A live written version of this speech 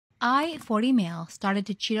I, 40 male, started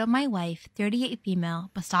to cheat on my wife, 38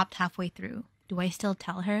 female, but stopped halfway through. Do I still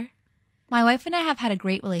tell her? My wife and I have had a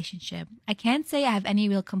great relationship. I can't say I have any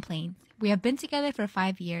real complaints. We have been together for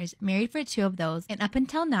 5 years, married for 2 of those, and up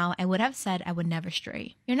until now, I would have said I would never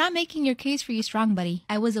stray. You're not making your case for you strong, buddy.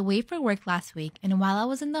 I was away for work last week, and while I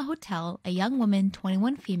was in the hotel, a young woman,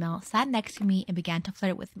 21 female, sat next to me and began to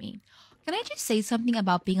flirt with me. Can I just say something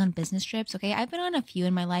about being on business trips, okay? I've been on a few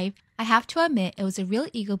in my life. I have to admit, it was a real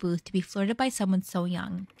ego boost to be flirted by someone so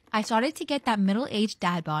young. I started to get that middle-aged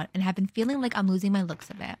dad bod and have been feeling like I'm losing my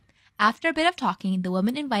looks a bit. After a bit of talking, the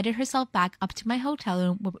woman invited herself back up to my hotel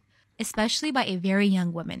room, especially by a very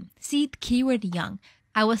young woman. See, the keyword young.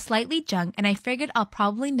 I was slightly drunk, and I figured I'll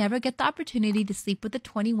probably never get the opportunity to sleep with a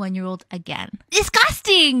 21-year-old again.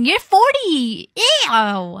 Disgusting! You're 40!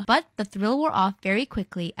 Ew! But the thrill wore off very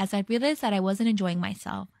quickly as I realized that I wasn't enjoying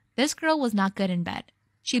myself. This girl was not good in bed.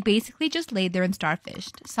 She basically just laid there and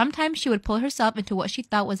starfished. Sometimes she would pull herself into what she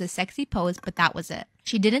thought was a sexy pose, but that was it.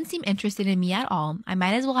 She didn't seem interested in me at all. I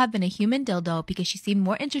might as well have been a human dildo because she seemed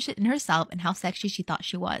more interested in herself and how sexy she thought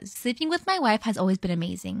she was. Sleeping with my wife has always been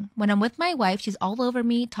amazing. When I'm with my wife, she's all over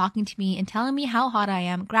me, talking to me and telling me how hot I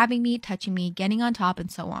am, grabbing me, touching me, getting on top,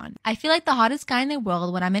 and so on. I feel like the hottest guy in the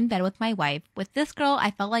world when I'm in bed with my wife. With this girl, I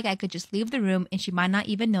felt like I could just leave the room and she might not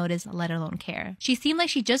even notice, let alone care. She seemed like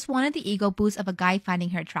she just wanted the ego boost of a guy finding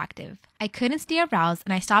her attractive. I couldn't stay aroused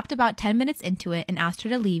and I stopped about 10 minutes into it and asked her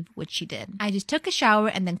to leave, which she did. I just took a shower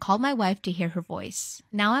and then called my wife to hear her voice.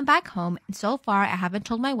 Now I'm back home and so far I haven't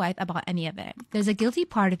told my wife about any of it. There's a guilty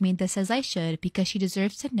part of me that says I should because she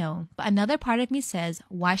deserves to know, but another part of me says,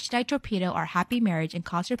 why should I torpedo our happy marriage and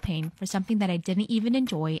cause her pain for something that I didn't even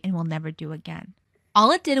enjoy and will never do again?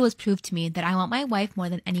 All it did was prove to me that I want my wife more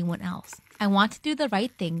than anyone else. I want to do the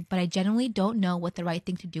right thing, but I genuinely don't know what the right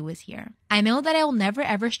thing to do is here. I know that I will never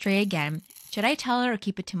ever stray again. Should I tell her or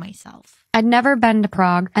keep it to myself? I'd never been to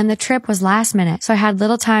Prague, and the trip was last minute, so I had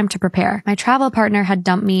little time to prepare. My travel partner had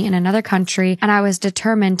dumped me in another country, and I was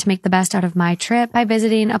determined to make the best out of my trip by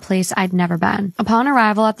visiting a place I'd never been. Upon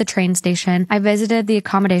arrival at the train station, I visited the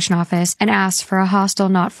accommodation office and asked for a hostel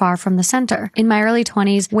not far from the center. In my early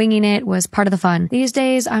 20s, winging it was part of the fun. These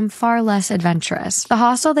days, I'm far less adventurous. The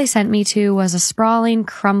hostel they sent me to was a sprawling,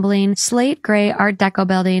 crumbling, slate gray Art Deco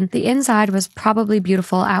building. The inside was probably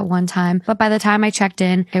beautiful at one time, but by the time I checked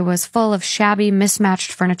in, it was full of shabby,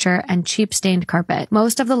 mismatched furniture and cheap stained carpet.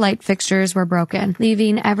 Most of the light fixtures were broken,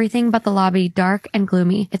 leaving everything but the lobby dark and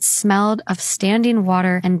gloomy. It smelled of standing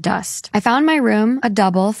water and dust. I found my room, a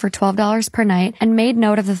double, for $12 per night and made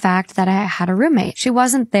note of the fact that I had a roommate. She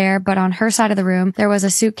wasn't there, but on her side of the room, there was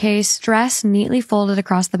a suitcase, dress neatly folded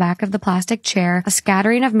across the back of the plastic chair, a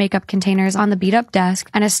scattering of makeup containers on the beat-up desk,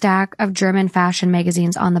 and a stack of German fashion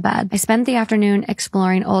magazines on the bed. I spent the afternoon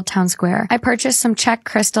exploring Old Town Square. I purchased some Czech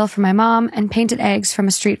crystal for my mom and painted eggs from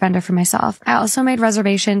a street vendor for myself. I also made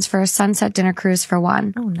reservations for a sunset dinner cruise for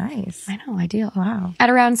one. Oh, nice. I know, ideal. Wow. At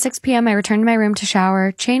around 6 p.m., I returned to my room to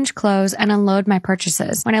shower, change clothes, and unload my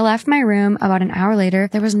purchases. When I left my room about an hour later,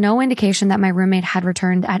 there was no indication that my roommate had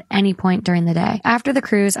returned at any point during the day. After the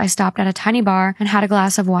cruise, I stopped at a tiny bar and had a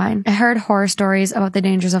glass of wine. I heard horror stories about the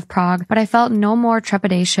dangers of Prague, but I felt no more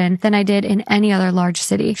trepidation than I did in any other large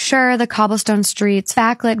city. Sure, the cobblestone streets,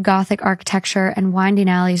 backlit Gothic architecture, and winding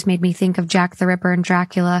alleys made me think of Jack the Ripper and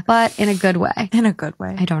Dracula, but in a good way. In a good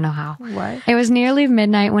way. I don't know how. What? It was nearly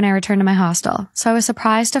midnight when I returned to my hostel, so I was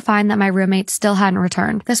surprised to find that my roommate still hadn't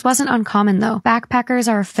returned. This wasn't uncommon though.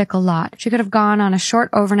 Backpackers are a fickle lot. She could have gone on a short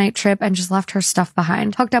overnight trip and just left her stuff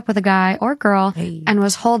behind, hooked up with a guy or girl, and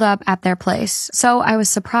was holed up at their place. So I was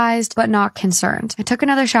surprised, but not concerned. I took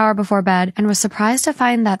another shower before bed and was surprised to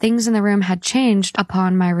find that things in the room had changed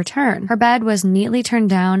upon my return. Her bed was neatly turned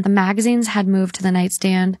down, the magazines had moved to the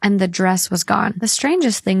nightstand, and the dress was gone. The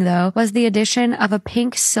strangest thing, though, was the addition of a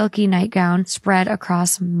pink silky nightgown spread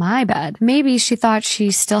across my bed. Maybe she thought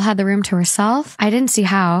she still had the room to herself? I didn't see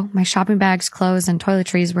how. My shopping bags, clothes, and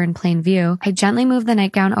toiletries were in plain view. I gently moved the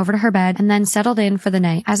nightgown over to her bed and then settled in for the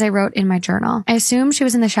night, as I wrote in my journal. I assumed she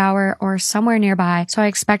was in the shower or somewhere nearby, so I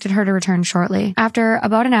expected her to return shortly. After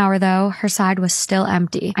about an hour, though, her side was still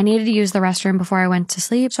empty. I needed to use the restroom before I went to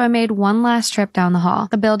sleep, so I made one last trip down the hall.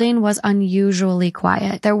 The building was unusually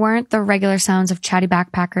quiet. There weren't the regular sounds of chatty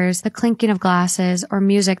backpackers, the clinking of glasses, or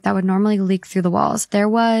music that would normally leak through the walls. There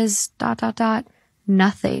was ...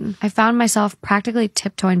 Nothing. I found myself practically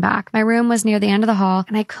tiptoeing back. My room was near the end of the hall,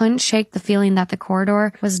 and I couldn't shake the feeling that the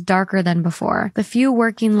corridor was darker than before. The few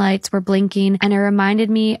working lights were blinking, and it reminded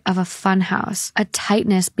me of a fun house. A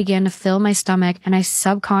tightness began to fill my stomach, and I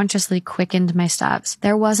subconsciously quickened my steps.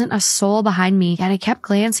 There wasn't a soul behind me, yet I kept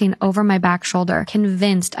glancing over my back shoulder,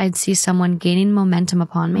 convinced I'd see someone gaining momentum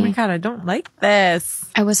upon me. Oh my God, I don't like this.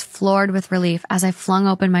 I was floored with relief as I flung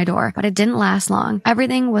open my door, but it didn't last long.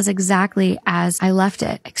 Everything was exactly as I left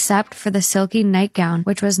it, except for the silky nightgown,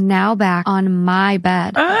 which was now back on my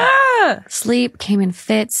bed. Sleep came in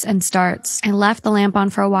fits and starts. I left the lamp on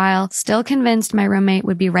for a while, still convinced my roommate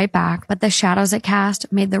would be right back, but the shadows it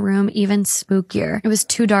cast made the room even spookier. It was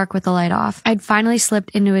too dark with the light off. I'd finally slipped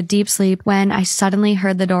into a deep sleep when I suddenly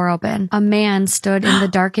heard the door open. A man stood in the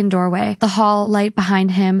darkened doorway, the hall light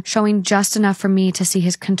behind him showing just enough for me to see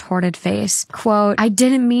his contorted face. Quote, "I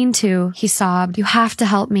didn't mean to," he sobbed. "You have to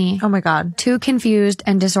help me." Oh my God. Too confused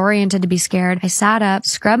and disoriented to be scared, I sat up,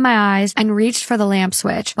 scrubbed my eyes, and reached for the lamp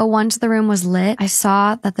switch. But once the room was lit, I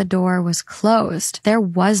saw that the door was closed. There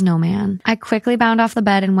was no man. I quickly bound off the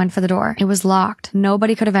bed and went for the door. It was locked.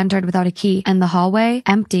 Nobody could have entered without a key. And the hallway,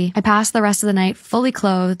 empty. I passed the rest of the night fully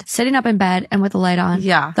clothed, sitting up in bed and with the light on.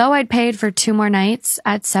 Yeah. Though I'd paid for 2 more nights,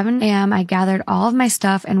 at 7 a.m. I gathered all of my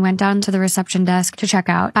stuff and went down to the reception desk to check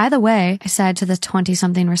out. "By the way," I said to the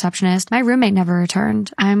 20-something receptionist, "my roommate never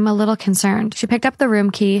returned. I'm a little concerned." She picked up the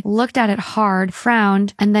room key, looked at it hard,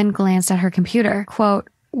 frowned, and then glanced at her computer. Quote,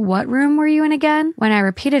 "What room were you in again?" When I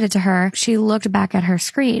repeated it to her, she looked back at her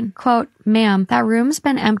screen. Quote, "Ma'am, that room's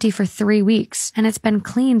been empty for 3 weeks, and it's been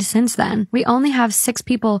cleaned since then. We only have 6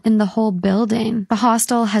 people in the whole building. The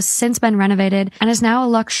hostel has since been renovated and is now a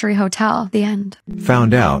luxury hotel." The end.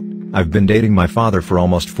 Found out, I've been dating my father for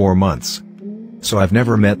almost 4 months. So I've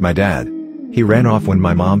never met my dad. He ran off when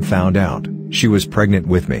my mom found out. She was pregnant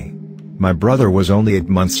with me. My brother was only 8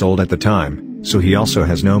 months old at the time, so he also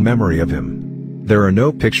has no memory of him. There are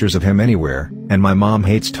no pictures of him anywhere, and my mom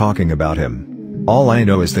hates talking about him. All I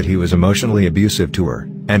know is that he was emotionally abusive to her,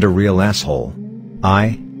 and a real asshole.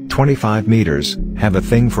 I, 25 meters, have a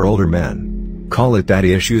thing for older men. Call it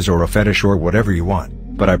daddy issues or a fetish or whatever you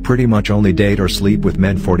want, but I pretty much only date or sleep with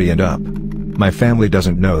men 40 and up. My family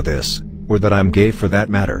doesn't know this, or that I'm gay for that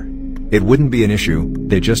matter. It wouldn't be an issue,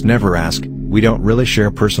 they just never ask. We don't really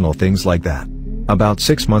share personal things like that. About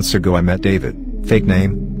 6 months ago I met David, fake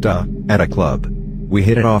name, at a club. We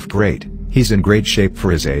hit it off great. He's in great shape for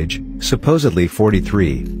his age, supposedly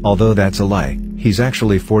 43, although that's a lie. He's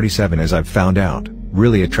actually 47 as I've found out.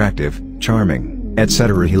 Really attractive, charming,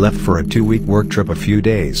 etc. He left for a 2-week work trip a few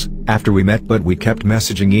days after we met, but we kept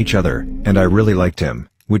messaging each other, and I really liked him,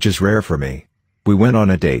 which is rare for me. We went on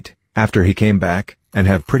a date after he came back, and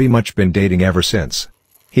have pretty much been dating ever since.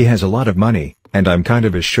 He has a lot of money, and I'm kind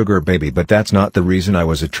of his sugar baby, but that's not the reason I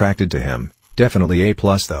was attracted to him. Definitely A+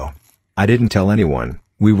 though. I didn't tell anyone.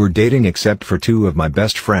 We were dating except for 2 of my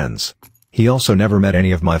best friends. He also never met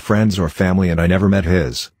any of my friends or family, and I never met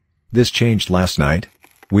his. This changed last night.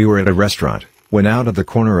 We were at a restaurant, when out of the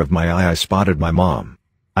corner of my eye I spotted my mom.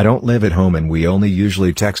 I don't live at home and we only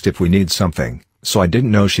usually text if we need something, so I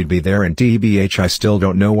didn't know she'd be there, and TBH I still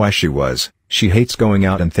don't know why she was. She hates going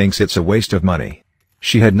out and thinks it's a waste of money.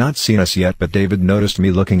 She had not seen us yet, but David noticed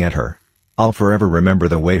me looking at her. I'll forever remember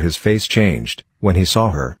the way his face changed when he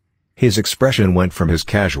saw her. His expression went from his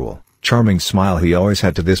casual, charming smile he always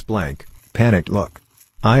had to this blank, panicked look.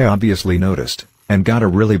 I obviously noticed, and got a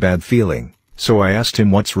really bad feeling, so I asked him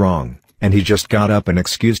what's wrong, and he just got up and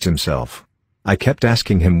excused himself. I kept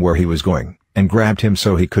asking him where he was going, and grabbed him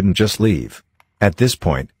so he couldn't just leave. At this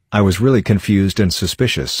point, I was really confused and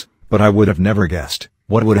suspicious, but I would have never guessed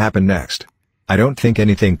what would happen next. I don't think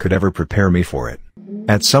anything could ever prepare me for it.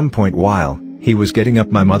 At some point while he was getting up,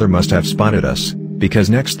 my mother must have spotted us, because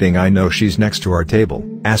next thing I know she's next to our table,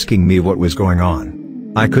 asking me what was going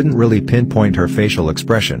on. I couldn't really pinpoint her facial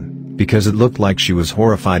expression, because it looked like she was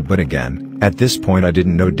horrified, but again, at this point I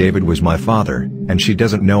didn't know David was my father, and she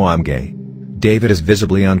doesn't know I'm gay. David is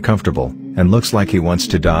visibly uncomfortable, and looks like he wants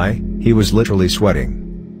to die. He was literally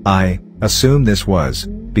sweating. I assume this was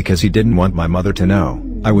because he didn't want my mother to know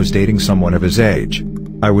I was dating someone of his age.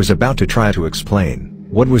 I was about to try to explain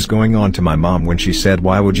what was going on to my mom when she said,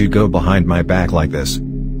 "Why would you go behind my back like this?"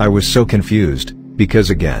 I was so confused, because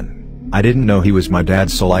again, I didn't know he was my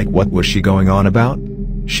dad, so like what was she going on about?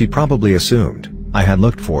 She probably assumed I had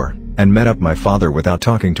looked for and met up my father without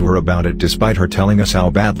talking to her about it, despite her telling us how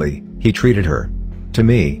badly he treated her. To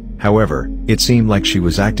me, however, it seemed like she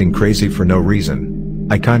was acting crazy for no reason.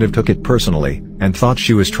 I kind of took it personally, and thought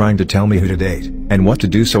she was trying to tell me who to date, and what to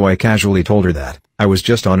do, so I casually told her that I was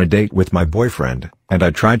just on a date with my boyfriend, and I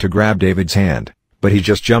tried to grab David's hand, but he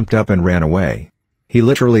just jumped up and ran away. He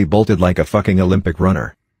literally bolted like a fucking Olympic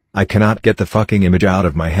runner. I cannot get the fucking image out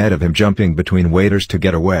of my head of him jumping between waiters to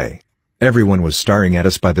get away. Everyone was staring at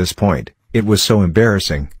us by this point. It was so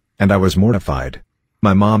embarrassing, and I was mortified.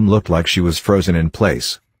 My mom looked like she was frozen in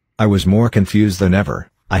place. I was more confused than ever.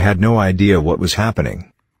 I had no idea what was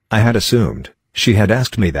happening. I had assumed she had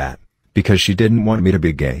asked me that because she didn't want me to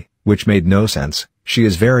be gay, which made no sense. She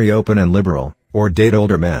is very open and liberal, or date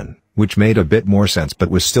older men, which made a bit more sense but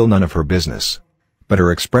was still none of her business. But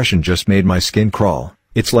her expression just made my skin crawl.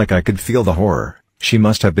 It's like I could feel the horror she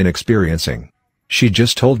must have been experiencing. She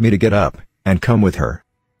just told me to get up and come with her.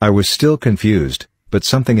 I was still confused, but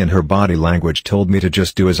something in her body language told me to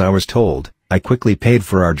just do as I was told. I quickly paid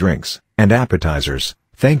for our drinks and appetizers.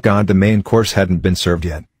 Thank God the main course hadn't been served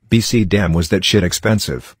yet. BC damn was that shit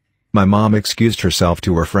expensive. My mom excused herself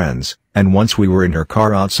to her friends, and once we were in her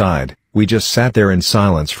car outside, we just sat there in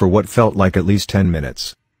silence for what felt like at least 10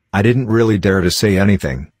 minutes. I didn't really dare to say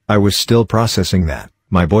anything. I was still processing that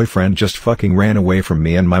my boyfriend just fucking ran away from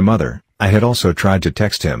me and my mother. I had also tried to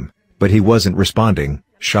text him, but he wasn't responding.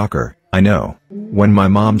 Shocker, I know. When my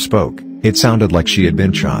mom spoke, it sounded like she had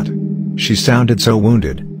been shot. She sounded so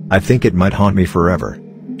wounded, I think it might haunt me forever.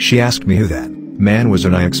 She asked me who that man was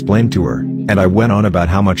and I explained to her, and I went on about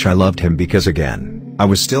how much I loved him because again, I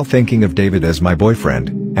was still thinking of David as my boyfriend,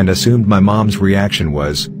 and assumed my mom's reaction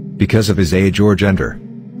was because of his age or gender.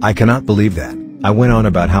 I cannot believe that. I went on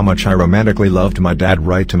about how much I romantically loved my dad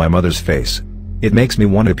right to my mother's face. It makes me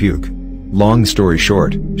want to puke. Long story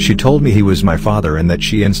short, she told me he was my father and that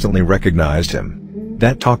she instantly recognized him.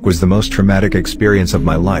 That talk was the most traumatic experience of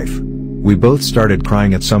my life. We both started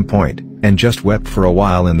crying at some point, and just wept for a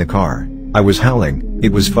while in the car. I was howling.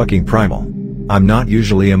 It was fucking primal. I'm not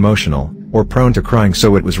usually emotional, or prone to crying,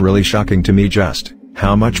 so it was really shocking to me just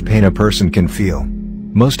how much pain a person can feel.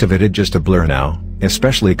 Most of it is just a blur now,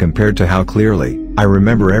 especially compared to how clearly I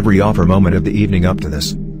remember every awful moment of the evening up to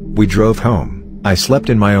this. We drove home. I slept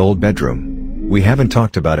in my old bedroom. We haven't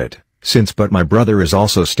talked about it since, but my brother is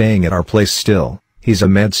also staying at our place still. He's a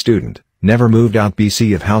med student, never moved out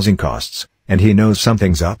BC of housing costs, and he knows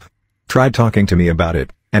something's up. Tried talking to me about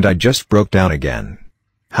it, and I just broke down again.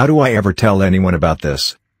 How do I ever tell anyone about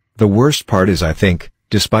this? The worst part is I think,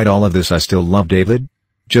 despite all of this, I still love David.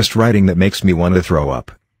 Just writing that makes me want to throw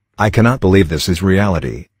up. I cannot believe this is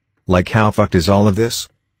reality. Like, how fucked is all of this?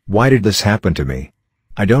 Why did this happen to me?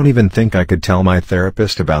 I don't even think I could tell my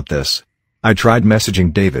therapist about this. I tried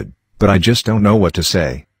messaging David, but I just don't know what to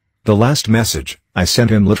say. The last message I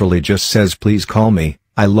sent him literally just says, "Please call me,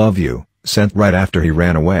 I love you," sent right after he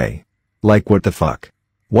ran away. Like, what the fuck?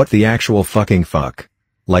 What the actual fucking fuck?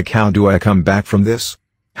 Like, how do I come back from this?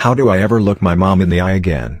 How do I ever look my mom in the eye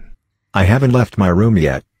again? I haven't left my room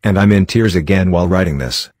yet, and I'm in tears again while writing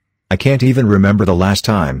this. I can't even remember the last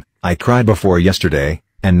time I cried before yesterday,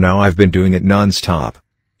 and now I've been doing it non-stop.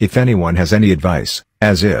 If anyone has any advice,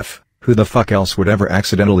 as if, who the fuck else would ever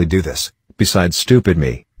accidentally do this, besides stupid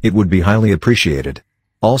me, it would be highly appreciated.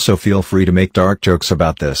 Also feel free to make dark jokes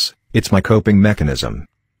about this, it's my coping mechanism.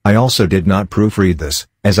 I also did not proofread this,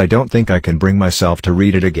 as I don't think I can bring myself to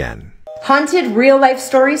read it again. Haunted real-life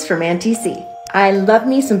stories from Auntie C. I love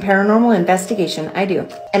me some paranormal investigation, I do.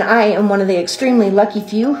 And I am one of the extremely lucky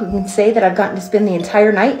few who can say that I've gotten to spend the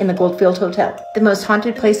entire night in the Goldfield Hotel, the most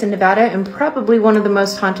haunted place in Nevada and probably one of the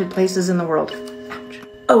most haunted places in the world. Ouch.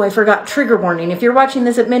 Oh, I forgot, trigger warning. If you're watching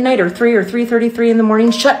this at midnight or 3 or 3:33 in the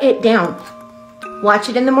morning, shut it down. Watch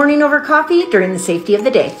it in the morning over coffee during the safety of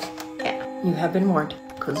the day. Yeah, you have been warned,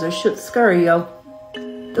 because this shit's scary, yo.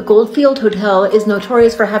 The Goldfield Hotel is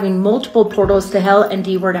notorious for having multiple portals to hell and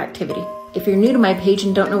D-word activity. If you're new to my page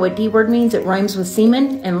and don't know what D-word means, it rhymes with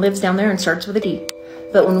semen and lives down there and starts with a D.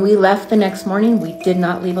 But when we left the next morning, we did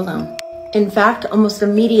not leave alone. In fact, almost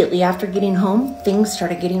immediately after getting home, things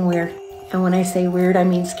started getting weird. And when I say weird, I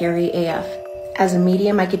mean scary AF. As a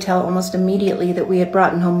medium, I could tell almost immediately that we had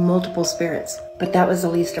brought home multiple spirits, but that was the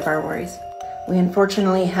least of our worries. We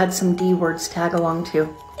unfortunately had some D-words tag along too,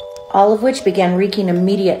 all of which began wreaking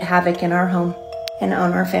immediate havoc in our home and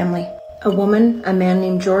on our family. A woman, a man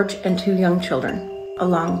named George, and 2 young children,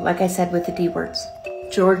 along, like I said, with the D-words.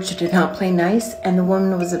 George did not play nice, and the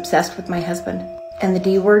woman was obsessed with my husband, and the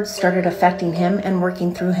D-words started affecting him and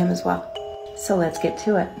working through him as well. So let's get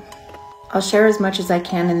to it. I'll share as much as I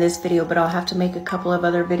can in this video, but I'll have to make a couple of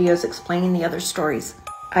other videos explaining the other stories.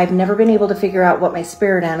 I've never been able to figure out what my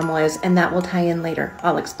spirit animal is, and that will tie in later.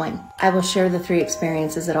 I'll explain. I will share the 3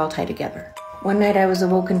 experiences that all tie together. One night I was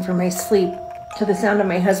awoken from my sleep to the sound of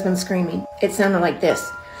my husband screaming. It sounded like this.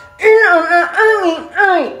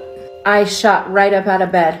 I shot right up out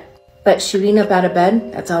of bed. But shooting up out of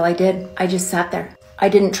bed, that's all I did. I just sat there. I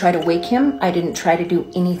didn't try to wake him. I didn't try to do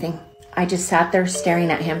anything. I just sat there staring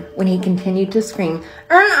at him when he continued to scream,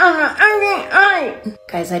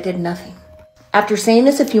 Guys, I did nothing. After saying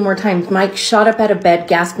this a few more times, Mike shot up out of bed,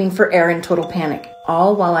 gasping for air in total panic,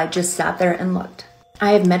 all while I just sat there and looked.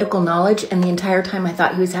 I have medical knowledge, and the entire time I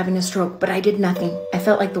thought he was having a stroke, but I did nothing. I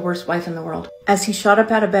felt like the worst wife in the world. As he shot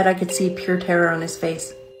up out of bed, I could see pure terror on his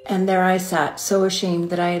face. And there I sat, so ashamed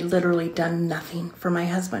that I had literally done nothing for my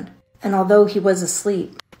husband. And although he was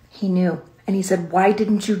asleep, he knew. And he said, "Why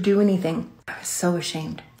didn't you do anything?" I was so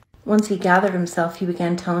ashamed. Once he gathered himself, he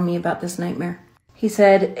began telling me about this nightmare. He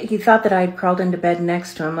said he thought that I had crawled into bed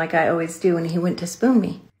next to him like I always do, and he went to spoon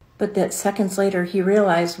me. But that seconds later, he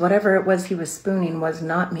realized whatever it was he was spooning was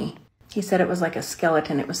not me. He said it was like a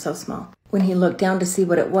skeleton. It was so small. When he looked down to see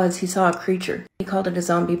what it was, he saw a creature. He called it a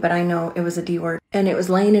zombie, but I know it was a D word. And it was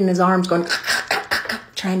laying in his arms going,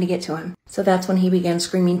 trying to get to him. So that's when he began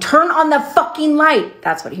screaming, "Turn on the fucking light!"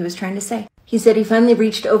 That's what he was trying to say. He said he finally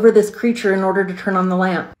reached over this creature in order to turn on the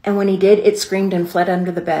lamp. And when he did, it screamed and fled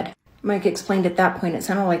under the bed. Mike explained at that point it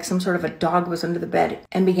sounded like some sort of a dog was under the bed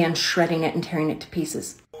and began shredding it and tearing it to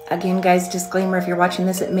pieces. Again, guys, disclaimer, if you're watching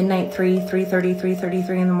this at midnight,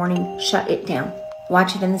 3:33 in the morning, shut it down.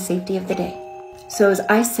 Watch it in the safety of the day. So as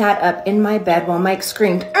I sat up in my bed while Mike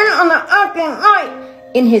screamed, "Turn on the fucking light!"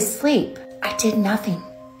 in his sleep, I did nothing.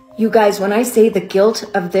 You guys, when I say the guilt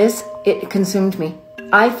of this, it consumed me.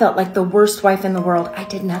 I felt like the worst wife in the world. I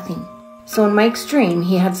did nothing. So in Mike's dream,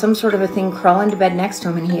 he had some sort of a thing crawl into bed next to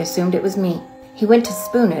him and he assumed it was me. He went to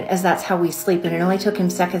spoon it, as that's how we sleep, and it only took him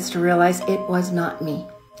seconds to realize it was not me.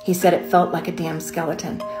 He said it felt like a damn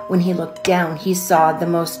skeleton. When he looked down, he saw the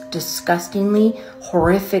most disgustingly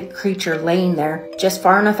horrific creature laying there, just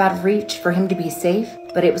far enough out of reach for him to be safe,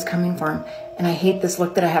 but it was coming for him. And I hate this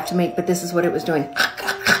look that I have to make, but this is what it was doing.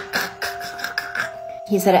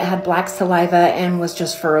 He said it had black saliva and was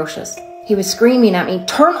just ferocious. He was screaming at me,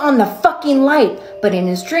 "Turn on the fucking light!" But in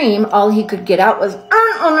his dream, all he could get out was,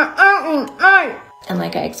 "Turn on the fucking light!" And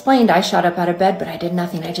like I explained, I shot up out of bed, but I did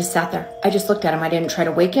nothing. I just sat there. I just looked at him. I didn't try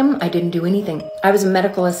to wake him. I didn't do anything. I was a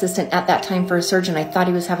medical assistant at that time for a surgeon. I thought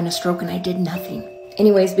he was having a stroke, and I did nothing.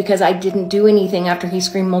 Anyways, because I didn't do anything after he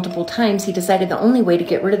screamed multiple times, he decided the only way to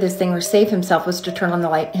get rid of this thing or save himself was to turn on the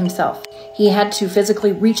light himself. He had to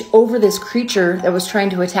physically reach over this creature that was trying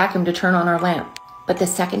to attack him to turn on our lamp. But the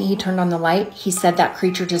second he turned on the light, he said that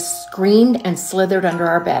creature just screamed and slithered under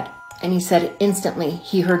our bed. And he said instantly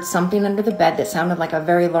he heard something under the bed that sounded like a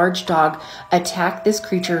very large dog attack this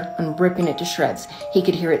creature and ripping it to shreds. He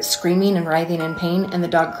could hear it screaming and writhing in pain, and the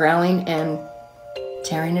dog growling and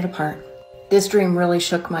tearing it apart. This dream really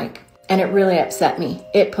shook Mike, and it really upset me.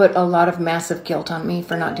 It put a lot of massive guilt on me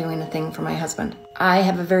for not doing a thing for my husband. I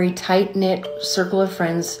have a very tight-knit circle of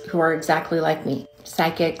friends who are exactly like me.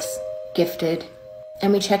 Psychics, gifted,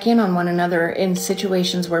 and we check in on one another in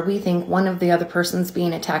situations where we think one of the other person's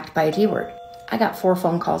being attacked by a D-word. I got 4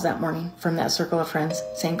 phone calls that morning from that circle of friends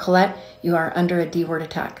saying, "Colette, you are under a D-word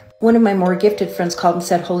attack." One of my more gifted friends called and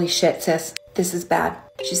said, "Holy shit, sis, this is bad."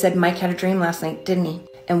 She said, "Mike had a dream last night, didn't he?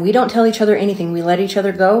 And we don't tell each other anything. We let each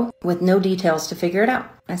other go with no details to figure it out."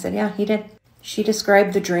 I said, "Yeah, he did." She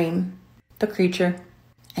described the dream, the creature,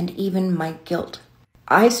 and even my guilt.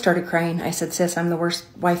 I started crying. I said, "Sis, I'm the worst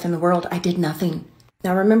wife in the world. I did nothing."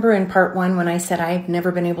 Now, remember in part 1 when I said I've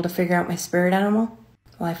never been able to figure out my spirit animal?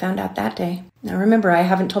 Well, I found out that day. Now, remember, I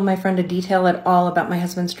haven't told my friend a detail at all about my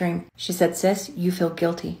husband's dream. She said, "Sis, you feel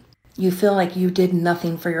guilty. You feel like you did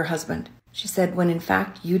nothing for your husband." She said, when in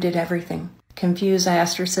fact, you did everything. Confused, I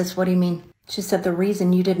asked her, "Sis, what do you mean?" She said, "The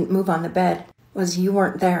reason you didn't move on the bed was you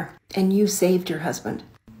weren't there, and you saved your husband.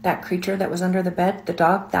 That creature that was under the bed, the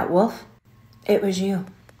dog, that wolf, it was you.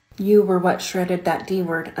 You were what shredded that D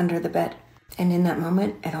word under the bed." And in that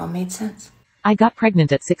moment, it all made sense. I got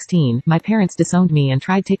pregnant at 16, my parents disowned me and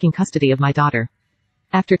tried taking custody of my daughter.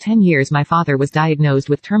 After 10 years my father was diagnosed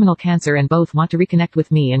with terminal cancer and both want to reconnect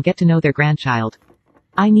with me and get to know their grandchild.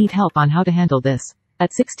 I need help on how to handle this.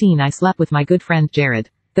 At 16 I slept with my good friend Jared.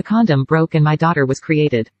 The condom broke and my daughter was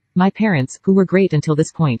created. My parents, who were great until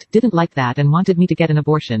this point, didn't like that and wanted me to get an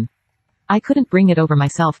abortion. I couldn't bring it over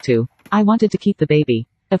myself to. I wanted to keep the baby.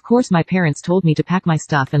 Of course my parents told me to pack my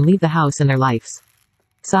stuff and leave the house and their lives.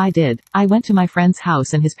 So I did. I went to my friend's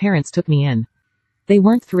house and his parents took me in. They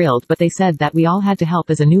weren't thrilled but they said that we all had to help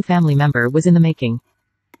as a new family member was in the making.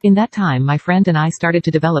 In that time my friend and I started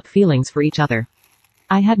to develop feelings for each other.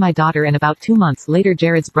 I had my daughter and about 2 months later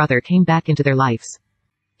Jared's brother came back into their lives.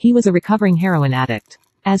 He was a recovering heroin addict.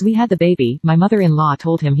 As we had the baby, my mother-in-law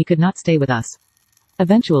told him he could not stay with us.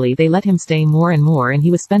 Eventually they let him stay more and more, and he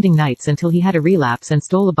was spending nights until he had a relapse and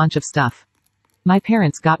stole a bunch of stuff. My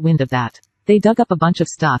parents got wind of that. They dug up a bunch of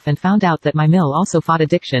stuff and found out that my mill also fought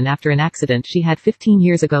addiction after an accident she had 15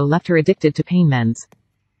 years ago left her addicted to pain meds.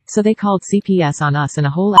 So they called CPS on us and a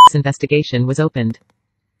whole ass investigation was opened.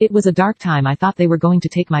 It was a dark time. I thought they were going to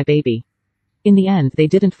take my baby. In the end they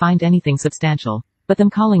didn't find anything substantial. But them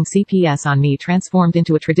calling CPS on me transformed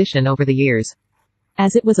into a tradition over the years.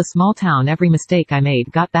 As it was a small town, every mistake I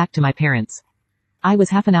made got back to my parents. I was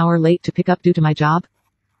half an hour late to pick up due to my job.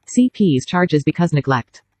 CPS charges because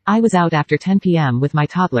neglect. I was out after 10 p.m. with my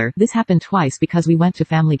toddler. This happened twice because we went to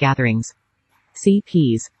family gatherings.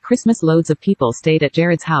 CPS. Christmas, loads of people stayed at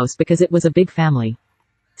Jared's house because it was a big family.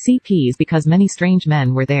 CPS because many strange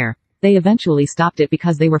men were there. They eventually stopped it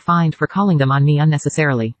because they were fined for calling them on me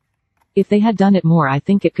unnecessarily. If they had done it more, I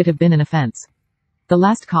think it could have been an offense. The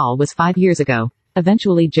last call was 5 years ago.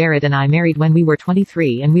 Eventually Jared and I married when we were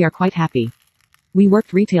 23 and we are quite happy. We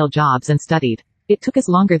worked retail jobs and studied. It took us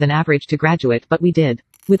longer than average to graduate, but we did.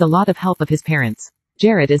 With a lot of help of his parents.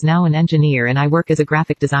 Jared is now an engineer and I work as a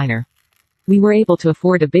graphic designer. We were able to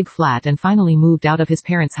afford a big flat and finally moved out of his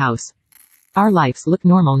parents' house. Our lives look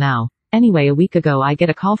normal now. Anyway, a week ago I get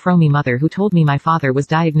a call from my mother who told me my father was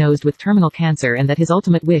diagnosed with terminal cancer and that his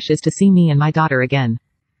ultimate wish is to see me and my daughter again.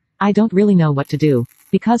 I don't really know what to do.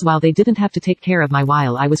 Because while they didn't have to take care of me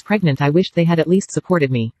while I was pregnant, I wished they had at least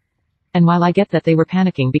supported me. And while I get that they were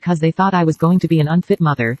panicking because they thought I was going to be an unfit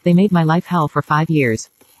mother, they made my life hell for 5 years.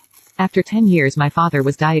 After 10 years my father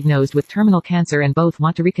was diagnosed with terminal cancer and both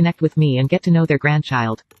want to reconnect with me and get to know their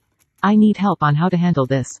grandchild. I need help on how to handle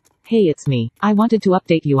this. Hey, it's me. I wanted to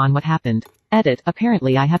update you on what happened. Edit.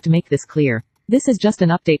 Apparently I have to make this clear. This is just an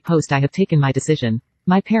update post. I have taken my decision.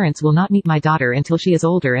 My parents will not meet my daughter until she is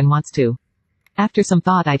older and wants to. After some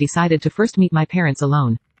thought I decided to first meet my parents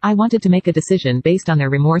alone. I wanted to make a decision based on their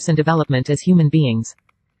remorse and development as human beings.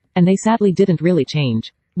 And they sadly didn't really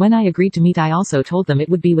change. When I agreed to meet I also told them it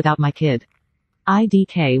would be without my kid.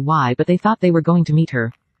 IDKY, but they thought they were going to meet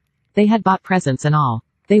her. They had bought presents and all.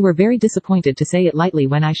 They were very disappointed, to say it lightly,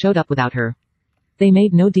 when I showed up without her. They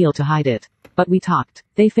made no deal to hide it. But we talked.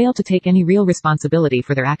 They failed to take any real responsibility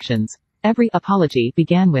for their actions. Every apology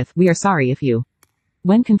began with, "We are sorry if you."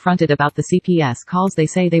 When confronted about the CPS calls they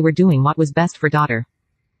say they were doing what was best for daughter.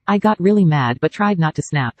 I got really mad but tried not to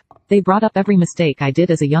snap. They brought up every mistake I did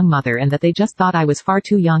as a young mother and that they just thought I was far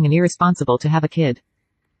too young and irresponsible to have a kid.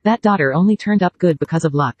 That daughter only turned up good because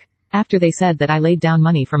of luck. After they said that I laid down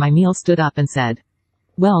money for my meal, stood up and said,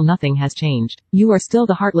 "Well, nothing has changed. You are still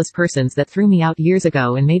the heartless persons that threw me out years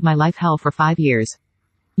ago and made my life hell for 5 years.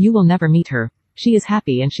 You will never meet her. She is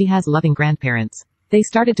happy and she has loving grandparents." They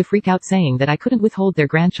started to freak out, saying that I couldn't withhold their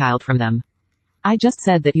grandchild from them. I just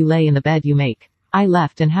said that you lay in the bed you make. I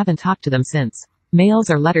left and haven't talked to them since. Mails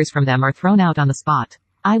or letters from them are thrown out on the spot.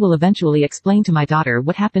 I will eventually explain to my daughter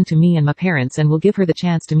what happened to me and my parents and will give her the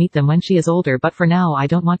chance to meet them when she is older, but for now I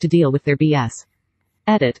don't want to deal with their BS.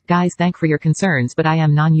 Edit. Guys, thank for your concerns, but I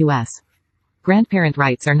am non-US. Grandparent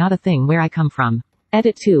rights are not a thing where I come from.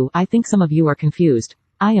 Edit 2. I think some of you are confused.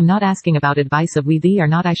 I am not asking about advice of whether or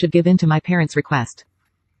not I should give in to my parents' request.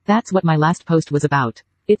 That's what my last post was about.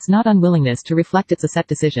 It's not unwillingness to reflect, it's a set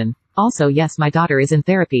decision. Also, yes, my daughter is in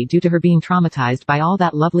therapy due to her being traumatized by all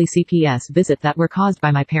that lovely CPS visit that were caused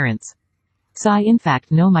by my parents. So I in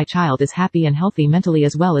fact know my child is happy and healthy mentally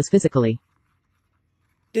as well as physically.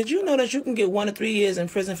 Did you know that you can get 1 to 3 years in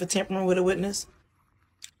prison for tampering with a witness?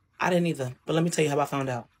 I didn't either, but let me tell you how I found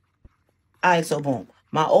out. Alright, so boom.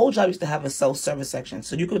 My old job used to have a self-service section,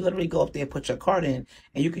 so you could literally go up there, put your card in,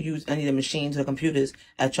 and you could use any of the machines or computers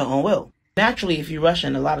at your own will. Naturally, if you're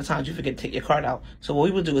rushing, a lot of times you forget to take your card out. So what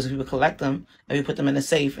we would do is we would collect them, and we put them in a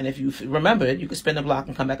safe, and if you remember it, you could spin the block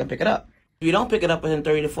and come back and pick it up. If you don't pick it up within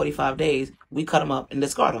 30 to 45 days, we cut them up and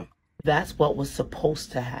discard them. That's what was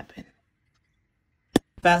supposed to happen.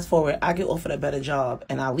 Fast forward, I get offered a better job,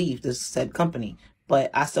 and I leave this said company,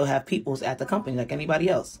 but I still have peoples at the company like anybody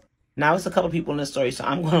else. Now it's a couple people in the story, so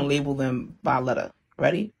I'm going to label them by letter.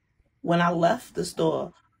 Ready? When I left the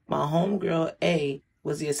store, my homegirl A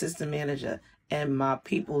was the assistant manager, and my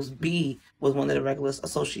people's B was one of the regular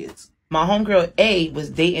associates. My homegirl A was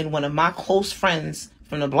dating one of my close friends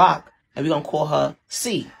from the block, and we're going to call her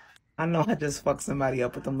C. I know I just fucked somebody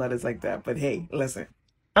up with them letters like that, but hey, listen.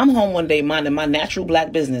 I'm home one day minding my natural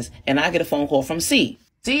black business, and I get a phone call from C.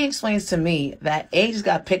 C explains to me that A just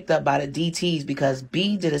got picked up by the DTs because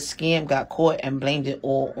B did a scam, got caught, and blamed it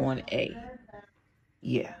all on A.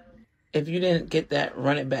 Yeah. If you didn't get that,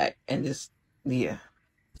 run it back and just, yeah.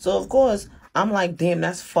 So, of course, I'm like, damn,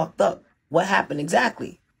 that's fucked up. What happened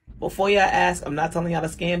exactly? Before y'all ask, I'm not telling y'all to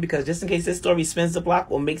scam because just in case this story spins the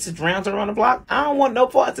block or makes its rounds around the block, I don't want no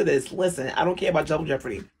parts of this. Listen, I don't care about Double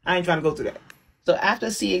Jeopardy. I ain't trying to go through that. So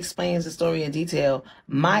after C explains the story in detail,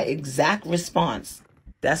 my exact response,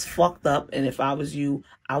 that's fucked up, and if I was you,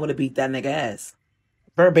 I would have beat that nigga ass.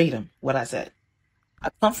 Verbatim, what I said. I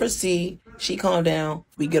comfort C, she calmed down,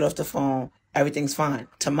 we get off the phone, everything's fine,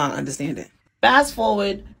 to my understanding. Fast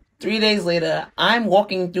forward, 3 days later, I'm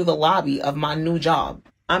walking through the lobby of my new job.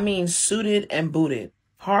 I mean suited and booted,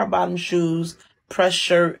 hard bottom shoes, pressed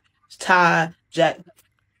shirt, tie, jacket,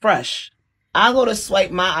 fresh. I go to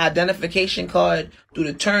swipe my identification card through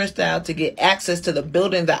the turnstile to get access to the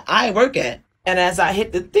building that I work at. And as I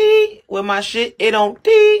hit the T with my shit, it don't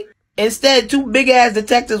T. Instead, two big ass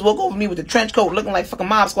detectives walk over me with a trench coat looking like fucking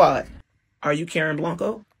Mob Squad. Are you Karen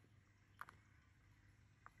Blanco?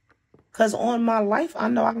 Cause on my life, I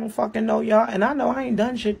know I don't fucking know y'all, and I know I ain't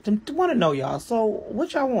done shit to want to know y'all. So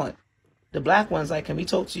what y'all want? The black one's like, can we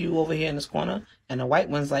talk to you over here in this corner? And the white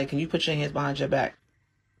one's like, can you put your hands behind your back?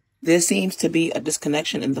 There seems to be a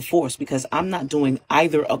disconnection in the force because I'm not doing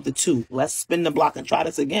either of the two. Let's spin the block and try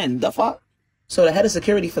this again. The fuck? So the head of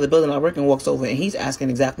security for the building I work in walks over and he's asking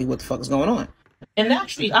exactly what the fuck is going on. And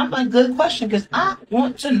naturally, I'm like, good question because I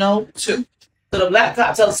want to know too. So the black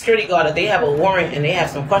cop tells the security guard that they have a warrant and they have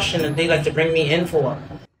some question and they like to bring me in for.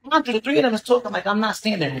 After the three of them is talking like I'm not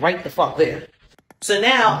standing right the fuck there. So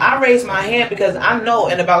now I raise my hand because I know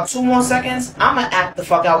in about 2 more seconds, I'm going to act the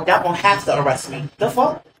fuck out. Y'all going to have to arrest me. The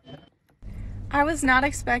fuck? I was not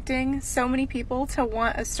expecting so many people to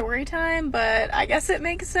want a story time, but I guess it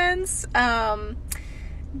makes sense.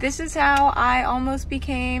 This is how I almost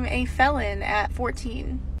became a felon at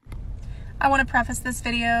 14. I want to preface this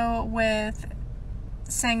video with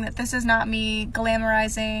saying that this is not me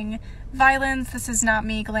glamorizing violence. This is not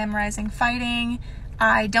me glamorizing fighting.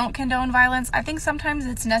 I don't condone violence. I think sometimes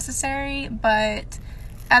it's necessary, but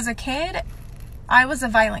as a kid, I was a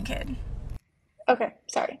violent kid. Okay,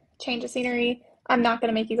 sorry. Change of scenery. I'm not going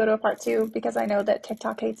to make you go to a part 2 because I know that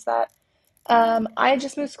TikTok hates that. I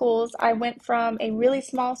just moved schools. I went from a really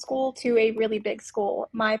small school to a really big school.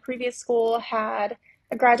 My previous school had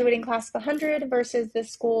a graduating class of 100 versus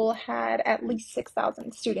this school had at least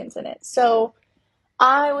 6,000 students in it. So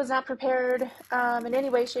I was not prepared in any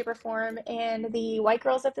way, shape, or form, and the white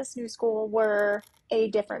girls at this new school were a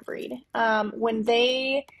different breed. When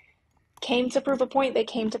they came to prove a point, they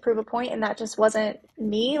came to prove a point, and that just wasn't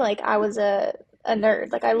me. Like, I was a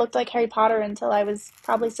nerd. Like, I looked like Harry Potter until I was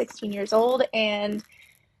probably 16 years old, and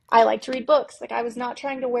I like to read books. Like, I was not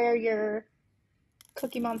trying to wear your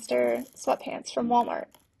Cookie Monster sweatpants from Walmart.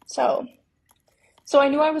 So I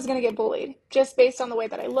knew I was going to get bullied just based on the way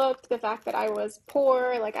that I looked, the fact that I was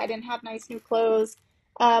poor, like I didn't have nice new clothes.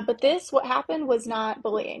 But what happened was not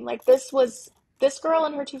bullying. Like this girl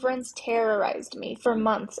and her 2 friends terrorized me for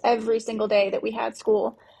months, every single day that we had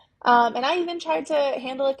school. And I even tried to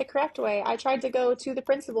handle it the correct way. I tried to go to the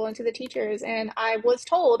principal and to the teachers, and I was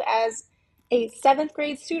told as a 7th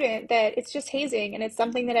grade student that it's just hazing and it's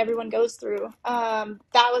something that everyone goes through.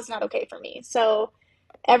 That was not okay for me. So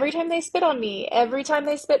every time they spit on me, every time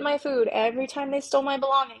they spit my food, every time they stole my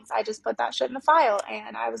belongings, I just put that shit in a file.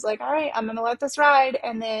 And I was like, all right, I'm going to let this ride,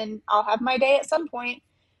 and then I'll have my day at some point.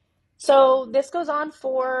 So this goes on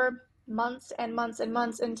for months and months and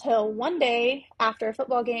months until one day after a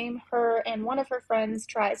football game, her and one of her friends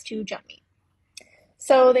tries to jump me.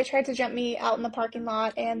 So they tried to jump me out in the parking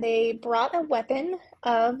lot, and they brought a weapon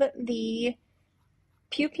of the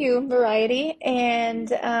pew pew variety,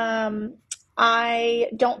 and I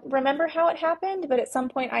don't remember how it happened, but at some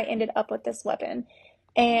point I ended up with this weapon.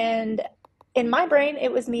 And in my brain,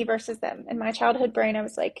 it was me versus them. In my childhood brain, I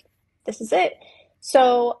was like, this is it.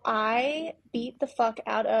 So I beat the fuck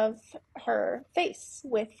out of her face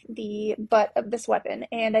with the butt of this weapon.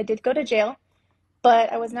 And I did go to jail,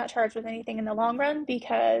 but I was not charged with anything in the long run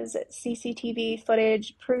because CCTV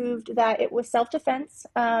footage proved that it was self-defense,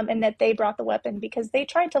 and that they brought the weapon because they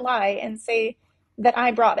tried to lie and say that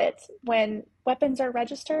I brought it when weapons are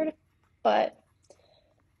registered. But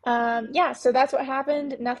yeah, so that's what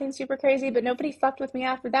happened. Nothing super crazy, but nobody fucked with me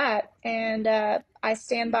after that. And I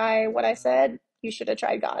stand by what I said. You should have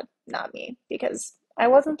tried God, not me, because I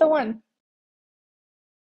wasn't the one.